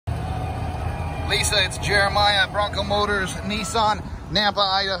Lisa, it's Jeremiah, Bronco Motors, Nissan, Nampa,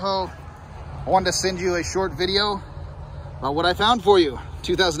 Idaho. I wanted to send you a short video about what I found for you.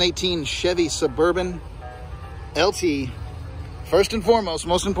 2018 Chevy Suburban LT. First and foremost,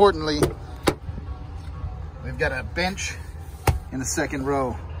 most importantly, we've got a bench in the second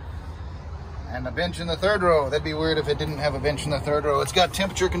row and a bench in the third row. That'd be weird if it didn't have a bench in the third row. It's got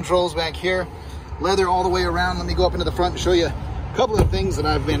temperature controls back here, leather all the way around. Let me go up into the front and show you a couple of things that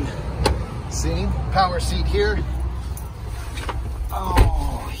I've been seeing. Power seat here.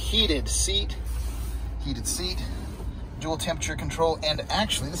 Oh, heated seat, dual temperature control, and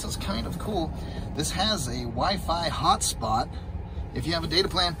actually this is kind of cool. This has a Wi-Fi hotspot. If you have a data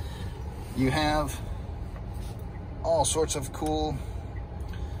plan, you have all sorts of cool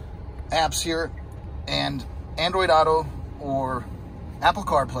apps here, and Android Auto or Apple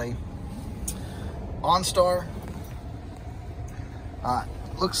CarPlay. OnStar.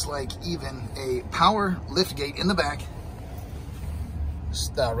 Looks like even a power lift gate in the back.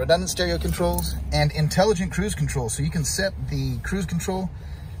 Redundant stereo controls and intelligent cruise control. So you can set the cruise control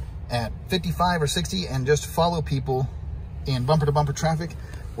at 55 or 60 and just follow people in bumper to bumper traffic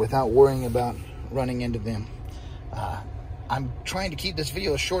without worrying about running into them. I'm trying to keep this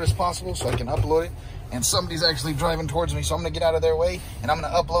video as short as possible so I can upload it, and somebody's actually driving towards me, so I'm gonna get out of their way and I'm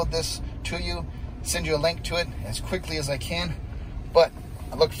gonna upload this to you, send you a link to it as quickly as I can. But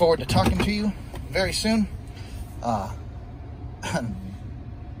I look forward to talking to you very soon. Talk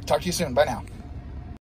to you soon. Bye now.